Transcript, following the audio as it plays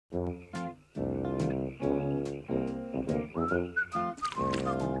What?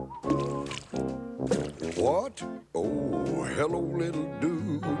 Oh, hello, little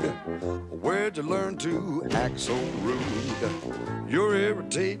dude. Where'd you learn to act so rude? You're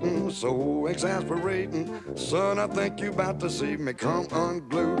irritating, so exasperating. Son, I think you about to see me come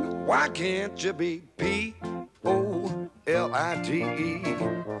unglued. Why can't you be P-O-L-I-T-E?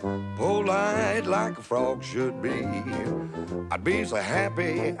 Polite like a frog should be. I'd be so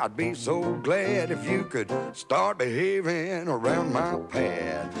happy, I'd be so glad if you could start behaving around my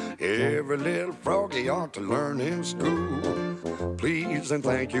pad. Every little froggy ought to learn in school. Please and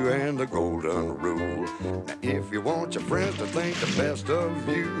thank you and the golden rule. Now if you want your friends to think the best of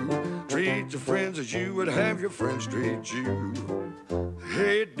you, treat your friends as you would have your friends treat you.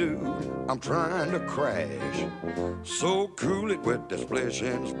 Hey dude, I'm trying to crash, so cool it with this splish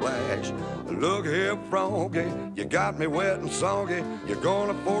and splash. Look here, froggy, you got me wet and soggy. You're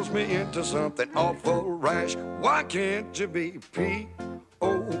gonna force me into something awful rash. Why can't you be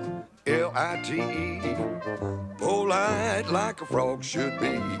P-O-L-I-T-E? Polite like a frog should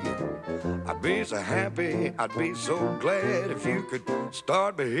be. I'd be so happy, I'd be so glad if you could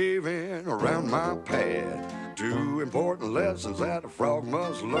start behaving around my pad. 2 important lessons that a frog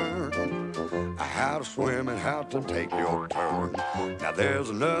must learn: how to swim and how to take your turn. Now there's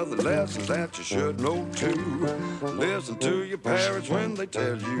another lesson that you should know too. Listen to your parents when they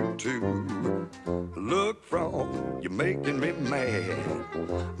tell you to. Look, frog, you're making me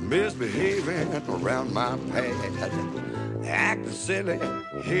mad, misbehaving around my pad. Acting silly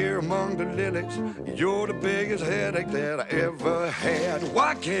here among the lilies. You're the biggest headache that I ever had.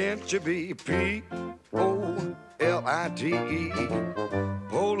 Why can't you be P-O-L-I-T-E?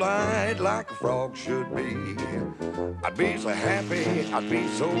 Polite like a frog should be. I'd be so happy, I'd be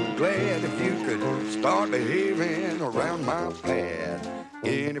so glad if you could start behaving around my pad.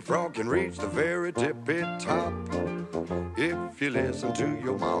 Any frog can reach the very tippy top if you listen to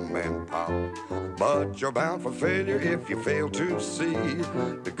your mom and pop. But you're bound for failure if you fail to see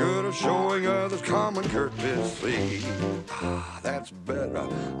the good of showing others common courtesy. Ah, that's better,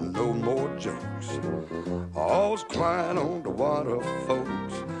 no more jokes. All's quiet on the water,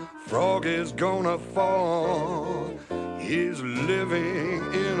 folks. Frog is gonna fall. He's living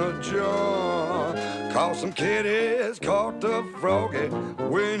in a jar. 'Cause some kitties caught the froggy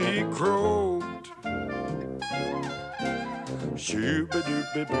when he croaked.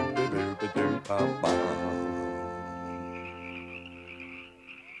 Shoo-ba-doo-ba-doo-ba-doo-ba-doo-ba-ba.